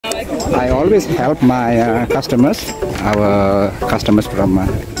I always help my customers, our customers from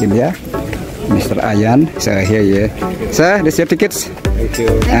India, Mr. Ayan. So here you, sir, this is your tickets. Thank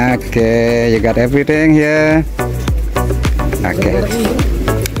you. Okay, you got everything here. Okay,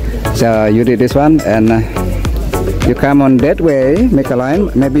 so you did this one, and you come on that way, make a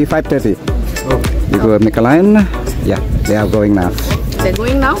line, maybe 5:30. Oh. You go make a line. Yeah, they are going now. They're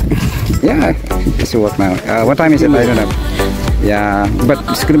going now? Yeah, it's work now. What time is it? I don't know. Yeah, but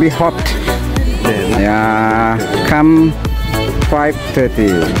it's gonna be hot. Yeah, come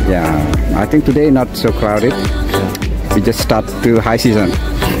 5:30. Yeah, I think today not so crowded. We just start to high season.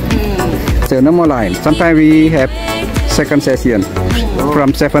 So no more line. Sometimes we have second session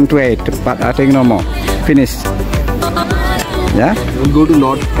from 7 to 8, but I think no more. Finish. Yeah? We'll go to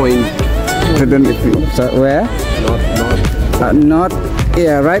North Point. So where? North.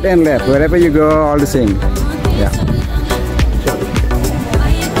 Yeah, right and left. Wherever you go, all the same. Yeah.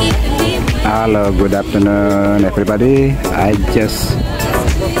 Hello, good afternoon, everybody. I just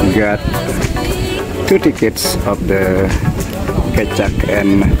got 2 tickets of the Kecak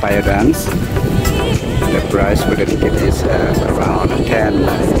and Fire Dance. The price for the ticket is around 10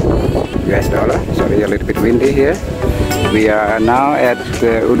 US dollar. Sorry, a little bit windy here. We are now at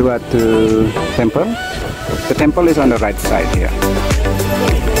the Uluwatu Temple. The temple is on the right side here.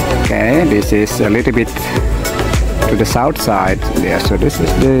 Okay, this is a little bit to the south side there. So this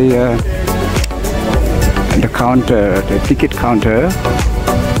is the counter, the ticket counter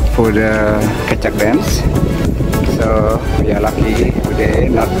for the Kecak Dance. So we are lucky today,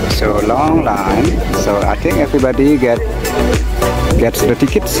 not so long line. So I think everybody gets the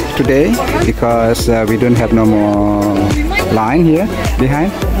tickets today because we don't have no more line here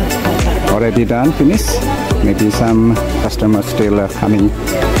behind. Already done, finished. Maybe some customers still coming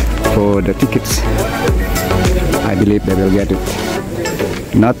for the tickets. I believe they will get it.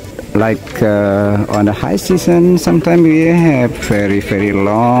 Not like on the high season, sometimes we have very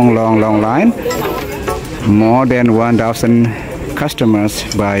long line. More than 1,000 customers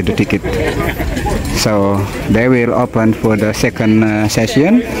buy the ticket. So they will open for the second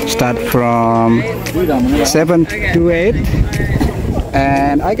session, start from 7 to 8.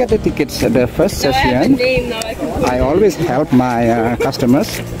 And I get the tickets at the first session. I always help my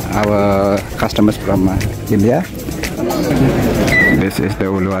customers, our customers from India. This is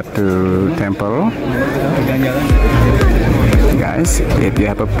the Uluwatu Temple. Guys, if you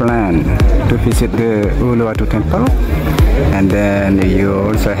have a plan to visit the Uluwatu Temple, and then you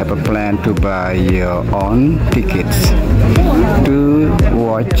also have a plan to buy your own tickets to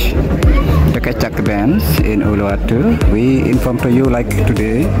watch the Kecak Dance in Uluwatu, we inform to you like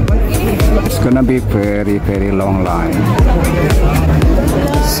today, it's gonna be very long line.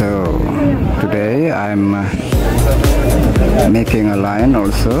 So today I'm making a line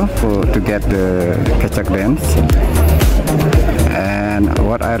also to get the Kecak Dance. And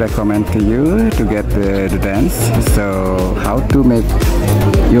what I recommend to you to get the dance, so how to make,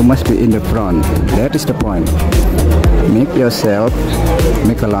 you must be in the front. That is the point. Make yourself,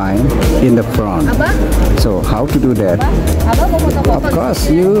 make a line in the front. So how to do that? Of course,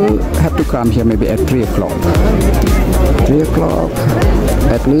 you have to come here maybe at 3 o'clock. 3 o'clock,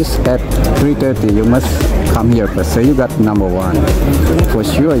 at least at 3:30 you must come here first. So you got number 1. For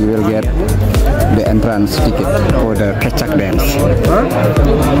sure you will get the entrance ticket for the Kecak Dance.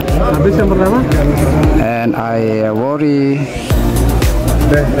 Habis yang pertama? And I worry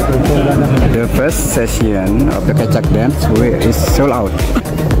the first session of the Kecak Dance is sold out.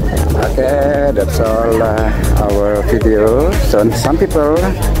 Okay, that's all our video. So some people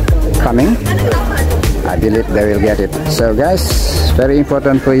coming, I believe they will get it. So guys, very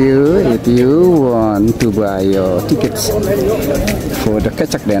important for you, if you want to buy your tickets for the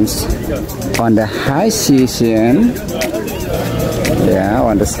Kecak Dance on the high season, yeah,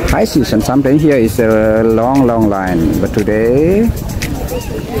 on the high season, something here is a long line, but today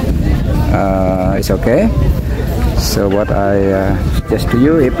it's okay. So what I suggest to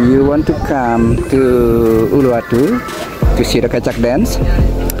you, if you want to come to Uluwatu to see the Kecak Dance,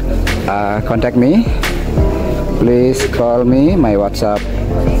 contact me. Please call me, my WhatsApp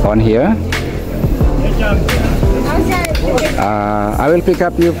on here. I will pick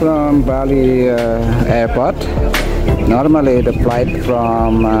up you from Bali airport. Normally the flight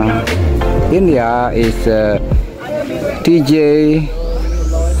from India is TJ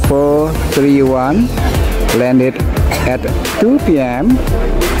 431, landed at 2 p.m.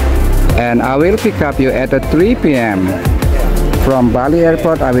 and I will pick up you at 3 p.m. From Bali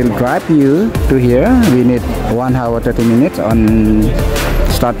airport, I will drive you to here. We need 1 hour 30 minutes on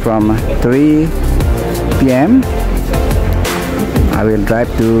start from 3 p.m. I will drive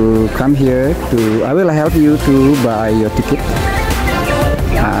to come here to, I will help you to buy your ticket.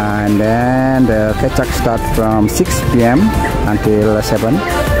 And then the Kecak start from 6 p.m. until 7.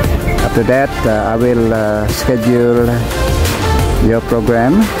 After that, I will schedule your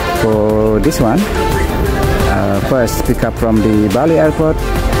program for this one. First, pick up from the Bali airport,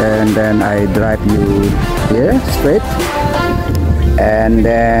 and then I drive you here straight. And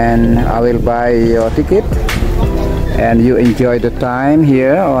then I will buy your ticket, and you enjoy the time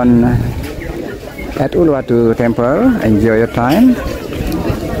here at Uluwatu Temple. Enjoy your time.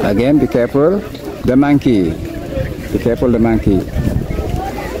 Again, be careful, the monkey. Be careful, the monkey.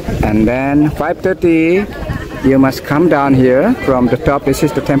 And then 5:30, you must come down here from the top. This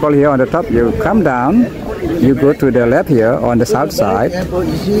is the temple here on the top. You come down. You go to the left here on the south side. And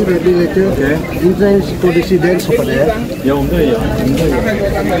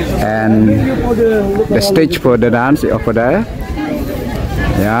the stage for the dance is over there.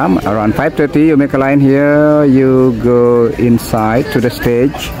 Yeah, around 5:30 you make a line here. You go inside to the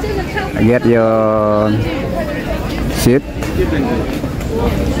stage, get your seat.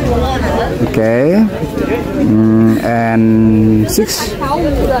 Okay, and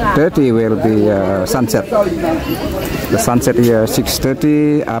 6:30 will be sunset. The sunset here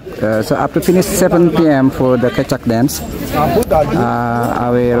 6:30 up. So after finish 7 p.m. for the Kecak Dance, I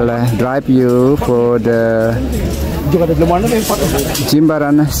will drive you for the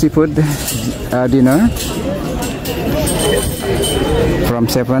Jimbaran seafood dinner from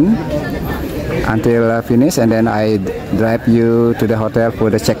 7 until finish, and then I drive you to the hotel for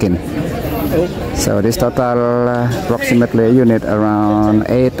the check-in. So this total approximately you need around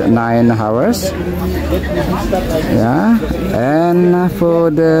 8-9 hours. Yeah, and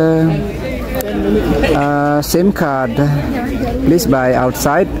for the SIM card, please buy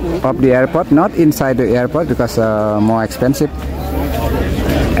outside of the airport, not inside the airport, because more expensive.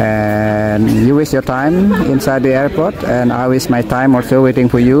 And you waste your time inside the airport, and I waste my time also waiting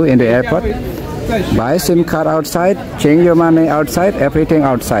for you in the airport. Buy SIM card outside, change your money outside, everything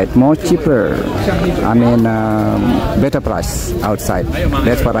outside, more cheaper. I mean, better price outside.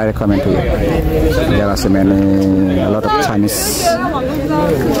 That's what I recommend to you. There are so many, a lot of Chinese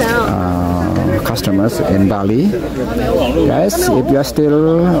customers in Bali. Guys, if you are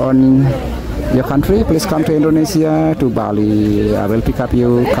still on your country, please come to Indonesia, to Bali. I will pick up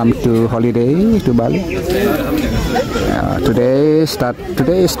you, come to holiday to Bali. Today is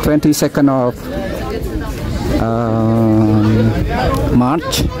 22nd of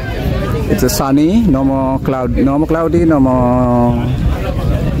March. It's a sunny, no more cloudy, no more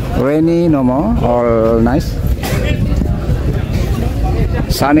rainy, no more, all nice.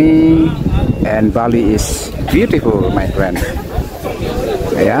 Sunny, and Bali is beautiful, my friend.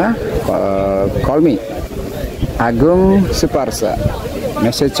 Yeah, call me Agung Suparsa.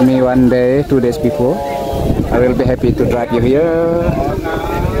 Message me 1 day, 2 days before. I will be happy to drive you here.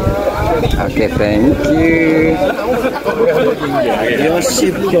 Okay, thank you.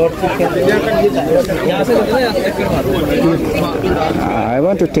 I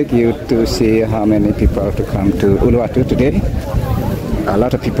want to take you to see how many people to come to Uluwatu today. A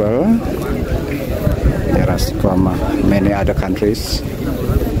lot of people. There are from many other countries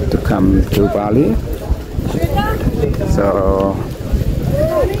to come to Bali. So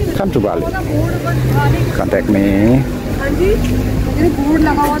come to Bali. Contact me.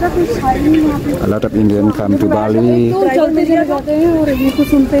 A lot of Indians come to Bali.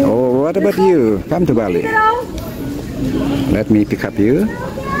 Oh, what about you? Come to Bali. Let me pick up you.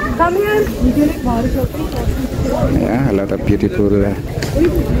 Yeah, a lot of beautiful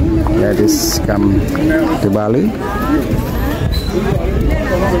ladies come to Bali.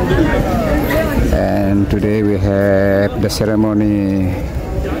 And today we have the ceremony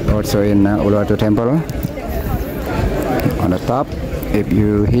also in Uluwatu Temple. On the top, if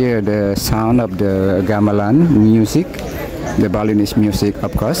you hear the sound of the gamelan music, the Balinese music,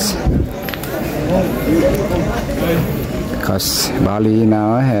 of course, because Bali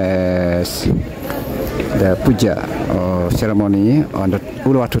now has the puja or ceremony on the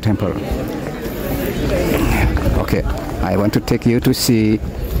Uluwatu Temple. Okay, I want to take you to see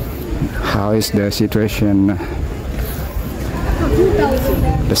how is the situation,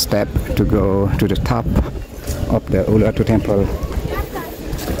 the step to go to the top of the Uluwatu Temple.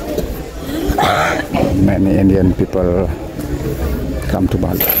 Many Indian people come to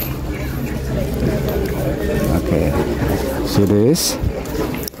Bali. Okay, see this?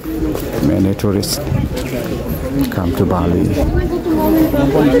 Many tourists come to Bali.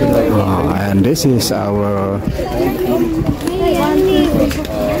 And this is our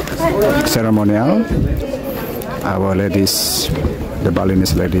ceremonial. Our ladies the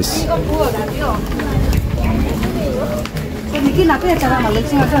Balinese ladies.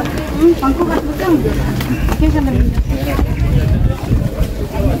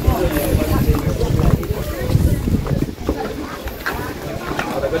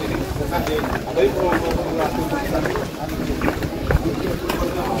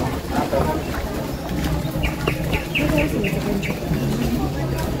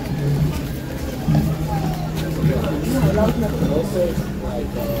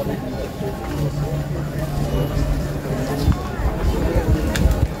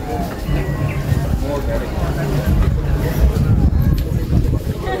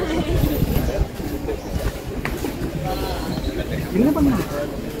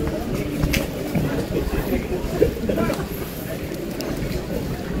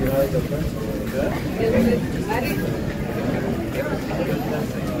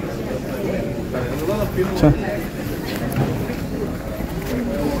 So.